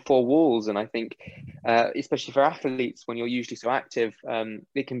within four walls, and I think especially for athletes, when you're usually so active,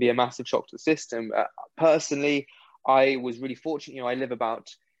 it can be a massive shock to the system. Personally, I was really fortunate. I live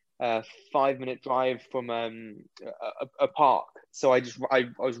about a 5-minute drive from a park, so I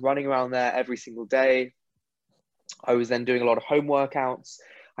was running around there every single day. I was then doing a lot of home workouts.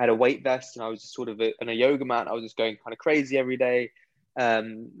 I had a weight vest, and I was just sort of in a yoga mat. I was just going kind of crazy every day. I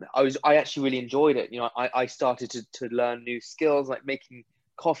actually really enjoyed it. I started to learn new skills like making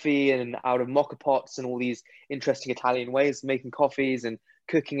coffee and out of mocha pots and all these interesting Italian ways of making coffees and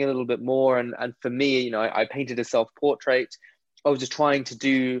cooking a little bit more. And for me, I painted a self-portrait. I was just trying to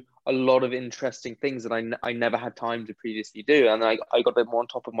do a lot of interesting things that I never had time to previously do. And I got a bit more on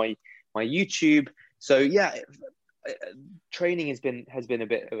top of my YouTube. So yeah, training has been a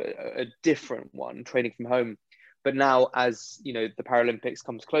bit of a different one, training from home. But now, as the Paralympics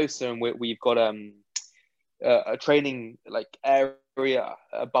comes closer, and we've got a training like area,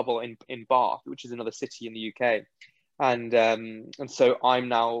 a bubble in Bath, which is another city in the UK, and so I'm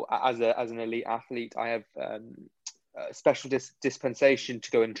now as an elite athlete, I have a special dispensation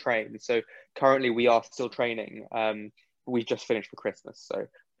to go and train. So currently we are still training. We just finished for Christmas, so.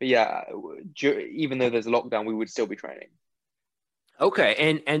 But yeah, even though there's a lockdown, we would still be training.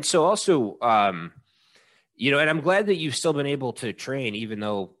 Okay, and so also, and I'm glad that you've still been able to train, even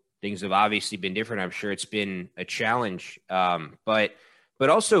though things have obviously been different. I'm sure it's been a challenge, but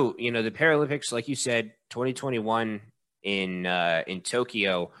also, the Paralympics, like you said, 2021 in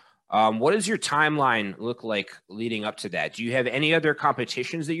Tokyo. What does your timeline look like leading up to that? Do you have any other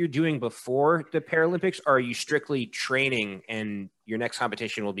competitions that you're doing before the Paralympics, or are you strictly training and your next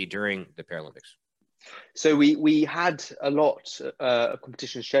competition will be during the Paralympics? So we had a lot of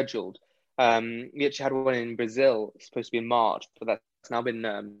competitions scheduled. We actually had one in Brazil, it's supposed to be in March, but that's now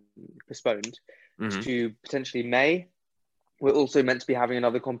been postponed to potentially May. We're also meant to be having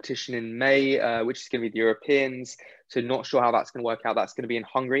another competition in May, which is going to be the Europeans. So not sure how that's going to work out. That's going to be in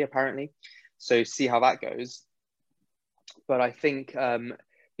Hungary, apparently. So see how that goes. But I think,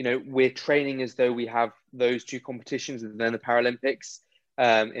 we're training as though we have those two competitions and then the Paralympics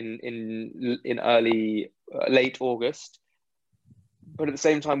in late August. But at the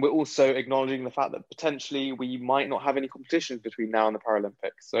same time, we're also acknowledging the fact that potentially we might not have any competitions between now and the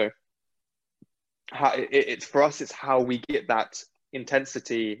Paralympics. So it's for us, it's how we get that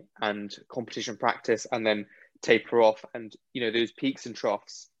intensity and competition practice and then taper off, and those peaks and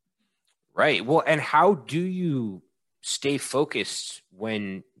troughs. Right. Well, and how do you stay focused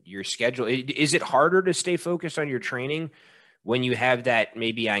when your schedule is it harder to stay focused on your training when you have that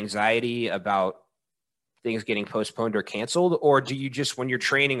maybe anxiety about things getting postponed or canceled, or do you just, when you're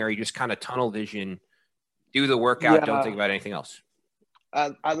training, are you just kind of tunnel vision, do the workout, don't think about anything else?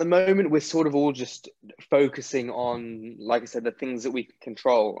 At the moment, we're sort of all just focusing on, like I said, the things that we can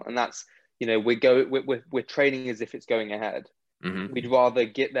control, and that's we're training as if it's going ahead. Mm-hmm. We'd rather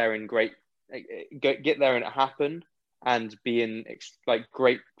get there and it happen and be in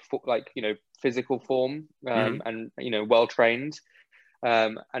great physical form and well trained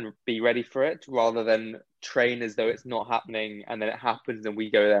and be ready for it, rather than train as though it's not happening and then it happens and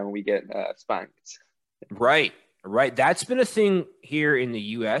we go there and we get spanked. Right. That's been a thing here in the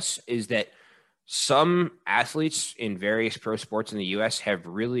U.S. is that some athletes in various pro sports in the U.S. have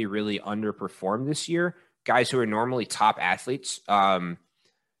really, really underperformed this year. Guys who are normally top athletes.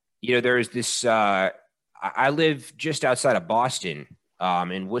 There's this. I live just outside of Boston,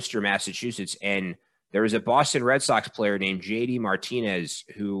 in Worcester, Massachusetts, and There was a Boston Red Sox player named JD Martinez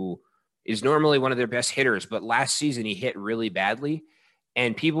who is normally one of their best hitters, but last season he hit really badly.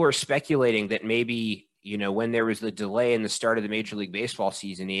 And people were speculating that maybe, when there was the delay in the start of the Major League Baseball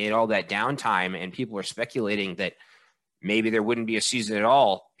season, he had all that downtime, and people were speculating that maybe there wouldn't be a season at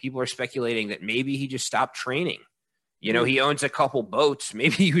all. People are speculating that maybe he just stopped training. He owns a couple boats.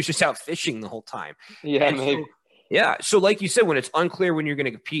 Maybe he was just out fishing the whole time. Yeah, And maybe. So like you said, when it's unclear when you're going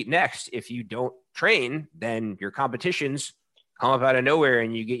to compete next, if you don't train, then your competitions come up out of nowhere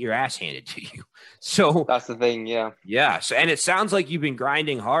and you get your ass handed to you. So That's the thing. Yeah. Yeah. So, and it sounds like you've been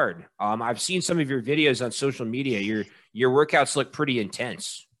grinding hard. I've seen some of your videos on social media. Your workouts look pretty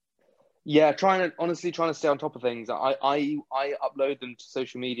intense. Yeah, trying to stay on top of things. I upload them to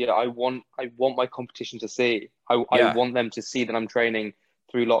social media. I want my competition to see. I want them to see that I'm training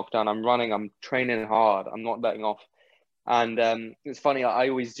through lockdown. I'm running. I'm training hard. I'm not letting off. And it's funny. I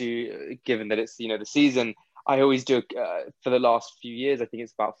always do. Given that it's the season, I always do. For the last few years, I think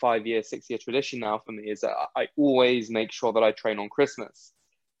it's about 5 years, 6 year tradition now for me. Is that I always make sure that I train on Christmas.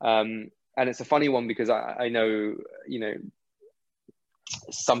 And it's a funny one because I know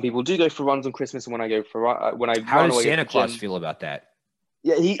some people do go for runs on Christmas, and when I go for when I How run does away Santa to the Claus gym, feel about that?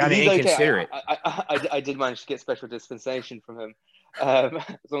 yeah, he's inconsiderate. okay. I did manage to get special dispensation from him, as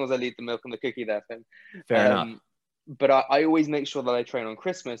long as I leave the milk and the cookie there for him. Fair enough. But I always make sure that I train on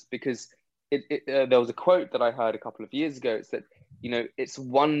Christmas because there was a quote that I heard a couple of years ago. It's that it's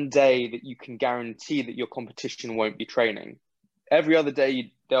one day that you can guarantee that your competition won't be training. Every other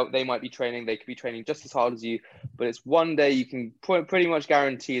day they might be training. They could be training just as hard as you, but it's one day you can pretty much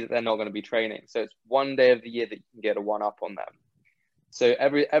guarantee that they're not going to be training. So it's one day of the year that you can get a one up on them. So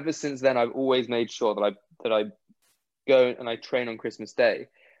ever since then, I've always made sure that I go and I train on Christmas Day.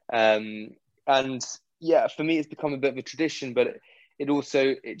 And yeah, for me, it's become a bit of a tradition, but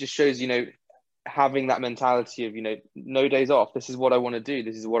it just shows, having that mentality of, no days off. This is what I want to do.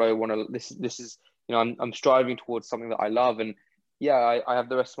 This is what I want to, this is, I'm striving towards something that I love. And yeah, I have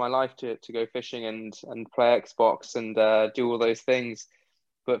the rest of my life to go fishing and play Xbox and do all those things.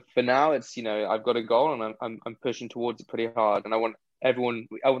 But for now, it's, I've got a goal and I'm pushing towards it pretty hard. And I want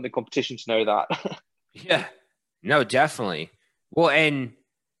the competition to know that. Yeah, no, definitely. Well, and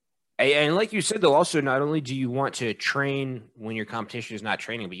like you said, though, also not only do you want to train when your competition is not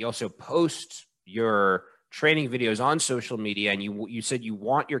training, but you also post your training videos on social media. And you said you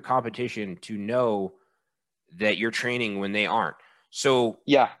want your competition to know that you're training when they aren't. So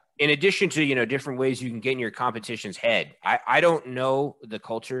yeah, in addition to, different ways you can get in your competition's head, I don't know the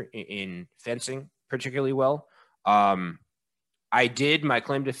culture in fencing particularly well. My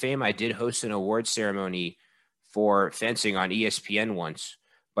claim to fame, I did host an award ceremony for fencing on ESPN once,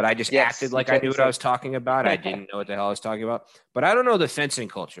 but I just acted like I knew what I was talking about. I didn't know what the hell I was talking about, but I don't know the fencing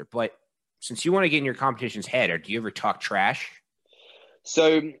culture. But since you want to get in your competition's head, or do you ever talk trash?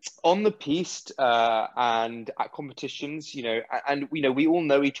 So on the piste and at competitions, and we all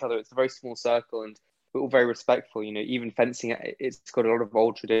know each other. It's a very small circle, and we're all very respectful. Even fencing, it's got a lot of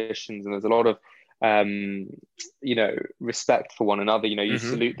old traditions, and there's a lot of respect for one another. You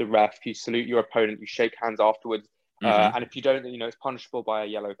salute the ref, you salute your opponent, you shake hands afterwards, and if you don't, it's punishable by a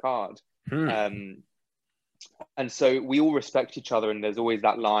yellow card. And so we all respect each other, and there's always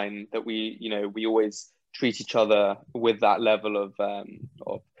that line that we always treat each other with that level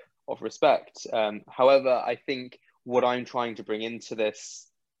of respect. However, I think what I'm trying to bring into this,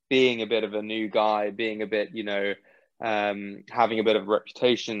 being a bit of a new guy, being a bit, having a bit of a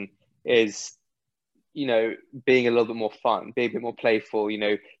reputation, is, being a little bit more fun, being a bit more playful,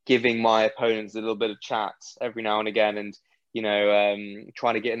 giving my opponents a little bit of chat every now and again, and,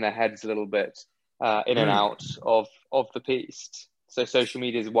 trying to get in their heads a little bit in and out of the piste. So social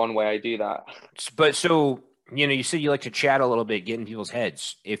media is one way I do that. But so, you said you like to chat a little bit, get in people's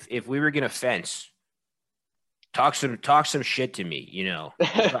heads. If we were going to fence, talk some shit to me,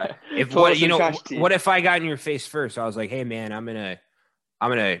 what if I got in your face first? I was like, hey man, I'm going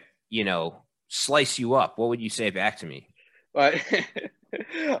to, slice you up. What would you say back to me? Right.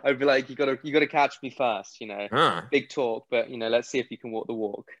 I'd be like, you gotta catch me first, Big talk, but let's see if you can walk the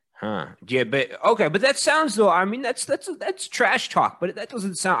walk. Yeah, but okay, but that sounds though. I mean, that's trash talk, but that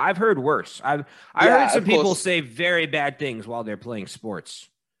doesn't sound. I've heard worse. I heard some people say very bad things while they're playing sports.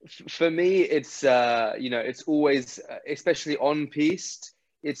 For me, it's it's always, especially on piste,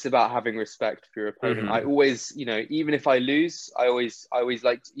 it's about having respect for your opponent. I always, even if I lose, I always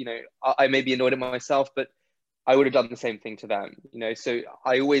like, I may be annoyed at myself, but I would have done the same thing to them. So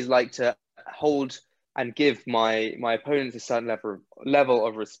I always like to hold and give my opponents a certain level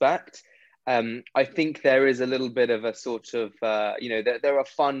of respect. I think there is a little bit of a sort of, there are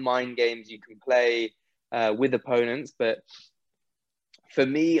fun mind games you can play with opponents. But for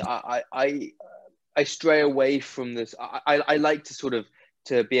me, I stray away from this. I like to sort of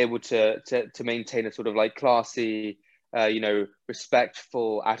to be able to maintain a sort of like classy,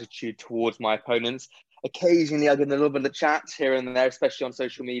 respectful attitude towards my opponents. Occasionally, I'll get a little bit of chat here and there, especially on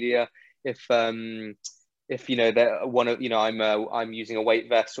social media. If I'm using a weight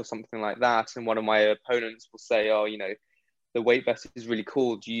vest or something like that, and one of my opponents will say, "Oh, the weight vest is really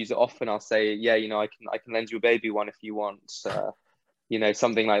cool. Do you use it often?" I'll say, "Yeah, I can lend you a baby one if you want."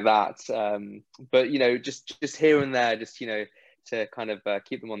 Something like that. But just here and there, just to kind of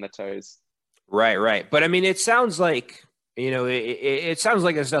keep them on their toes. Right. But I mean, it sounds like it sounds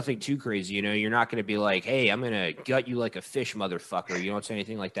like it's nothing too crazy. You're not going to be like, "Hey, I'm going to gut you like a fish, motherfucker." You don't say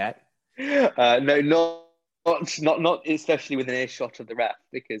anything like that. No, not especially within earshot of the ref,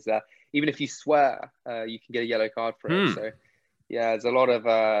 because even if you swear, you can get a yellow card for it. So yeah, there's a lot of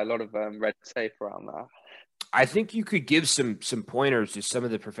red tape around that. I think you could give some pointers to some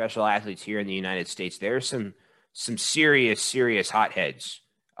of the professional athletes here in the United States. There's some serious hotheads,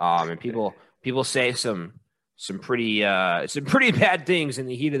 and people say some pretty bad things in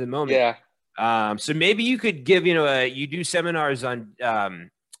the heat of the moment. Yeah. So maybe you could give you do seminars on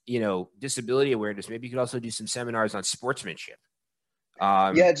disability awareness. Maybe you could also do some seminars on sportsmanship.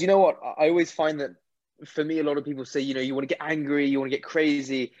 Yeah. Do you know what? I always find that for me, a lot of people say you want to get angry, you want to get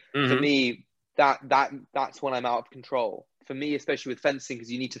crazy. Mm-hmm. For me, that's when I'm out of control. For me, especially with fencing,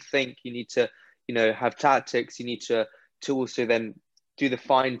 because you need to think, you need to have tactics, you need to also then do the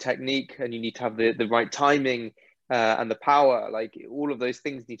fine technique, and you need to have the right timing and the power. Like all of those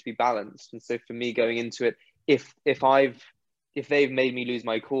things need to be balanced. And so for me, going into it, if they've made me lose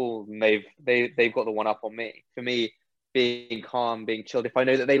my cool, they've got the one up on me. For me, being calm, being chilled. If I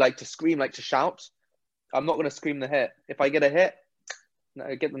know that they like to scream, like to shout, I'm not going to scream the hit. If I get a hit,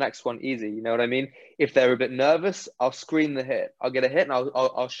 no, get the next one easy. You know what I mean? If they're a bit nervous, I'll scream the hit. I'll get a hit and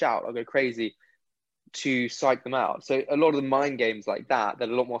I'll shout. I'll go crazy to psych them out. So a lot of the mind games like that, they're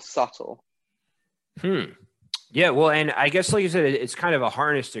a lot more subtle. Yeah, well, and I guess like you said, it's kind of a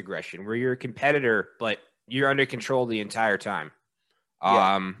harnessed aggression where you're a competitor, but you're under control the entire time.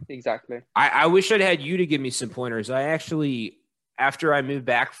 Yeah, exactly. I wish I'd had you to give me some pointers. I actually, after I moved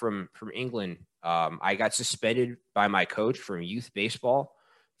back from England, I got suspended by my coach from youth baseball.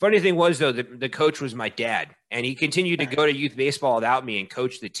 Funny thing was, though, the coach was my dad, and he continued to go to youth baseball without me and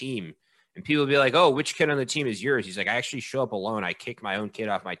coach the team. And people would be like, "Oh, which kid on the team is yours?" He's like, "I actually show up alone. I kick my own kid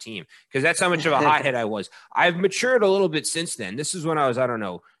off my team," because that's how much of a hothead I was. I've matured a little bit since then. This is when I was, I don't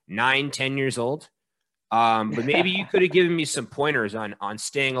know, 9, 10 years old. But maybe you could have given me some pointers on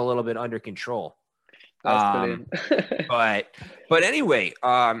staying a little bit under control. That's brilliant. but anyway,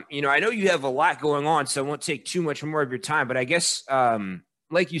 I know you have a lot going on, so I won't take too much more of your time. But I guess,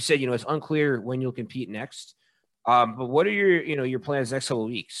 like you said, it's unclear when you'll compete next. But what are your plans next couple of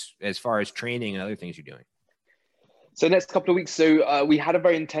weeks as far as training and other things you're doing? So next couple of weeks. So we had a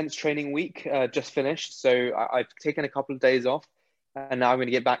very intense training week just finished. So I've taken a couple of days off, and now I'm going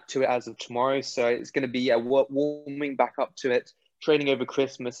to get back to it as of tomorrow. So it's going to be warming back up to it. Training over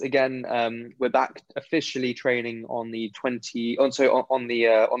Christmas again. We're back officially training on the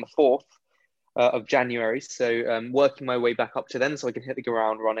 4th of January. So working my way back up to then, so I can hit the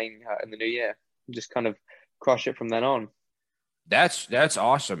ground running in the new year. Just kind of crush it from then on. That's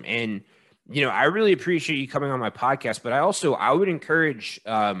awesome, and I really appreciate you coming on my podcast. But I would encourage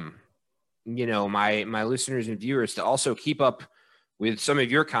my listeners and viewers to also keep up with some of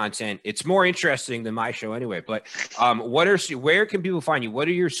your content. It's more interesting than my show anyway, but where can people find you? What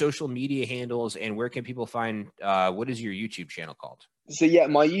are your social media handles, and where can people find, what is your YouTube channel called? So yeah,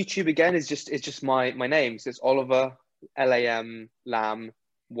 my YouTube again is just my name. So it's Oliver, Lam-Watson,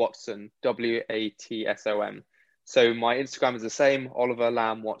 Watson. So my Instagram is the same, Oliver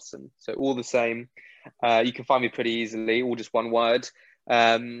Lam-Watson. So all the same. You can find me pretty easily, all just one word.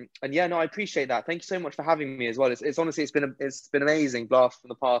 And yeah, no, I appreciate that. Thank you so much for having me as well. It's honestly, it's been amazing. Blast from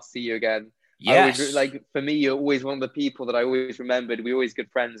the past. See you again. Yes. For me, you're always one of the people that I always remembered. We're always good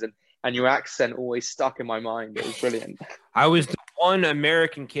friends, and your accent always stuck in my mind. It was brilliant. I was the one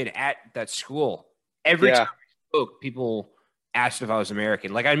American kid at that school. Every time I spoke, people asked if I was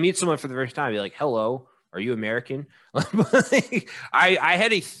American. Like I'd meet someone for the first time, I'd be like, "Hello, are you American?" I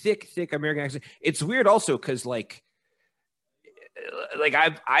had a thick American accent. It's weird also because like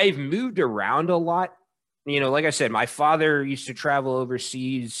I've moved around a lot. Like I said, my father used to travel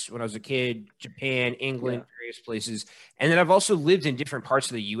overseas when I was a kid, Japan, England, various places. And then I've also lived in different parts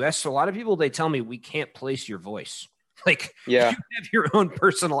of the US. So a lot of people, they tell me we can't place your voice. Like you have your own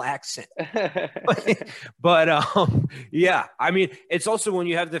personal accent. but yeah, I mean, it's also when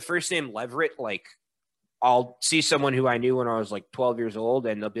you have the first name Leverett, like I'll see someone who I knew when I was like 12 years old,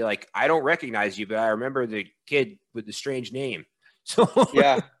 and they'll be like, I don't recognize you, but I remember the kid with the strange name. So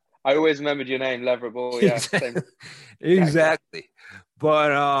Yeah, I always remembered your name, Leverett Ball. Yeah, same. exactly.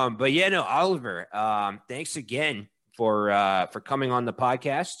 But yeah, no, Oliver, thanks again for coming on the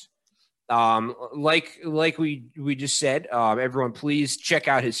podcast. Like we just said, everyone please check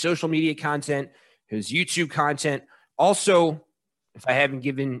out his social media content, his YouTube content. Also, if I haven't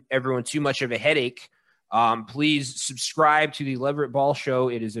given everyone too much of a headache, please subscribe to the Leverett Ball Show.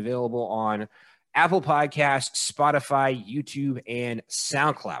 It is available on Apple Podcasts, Spotify, YouTube, and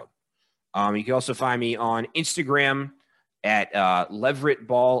SoundCloud. You can also find me on Instagram at Leverett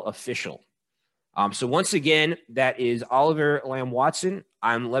Ball Official. So once again, that is Oliver Lam-Watson.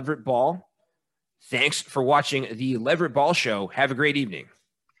 I'm Leverett Ball. Thanks for watching the Leverett Ball Show. Have a great evening.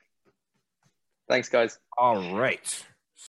 Thanks, guys. All right.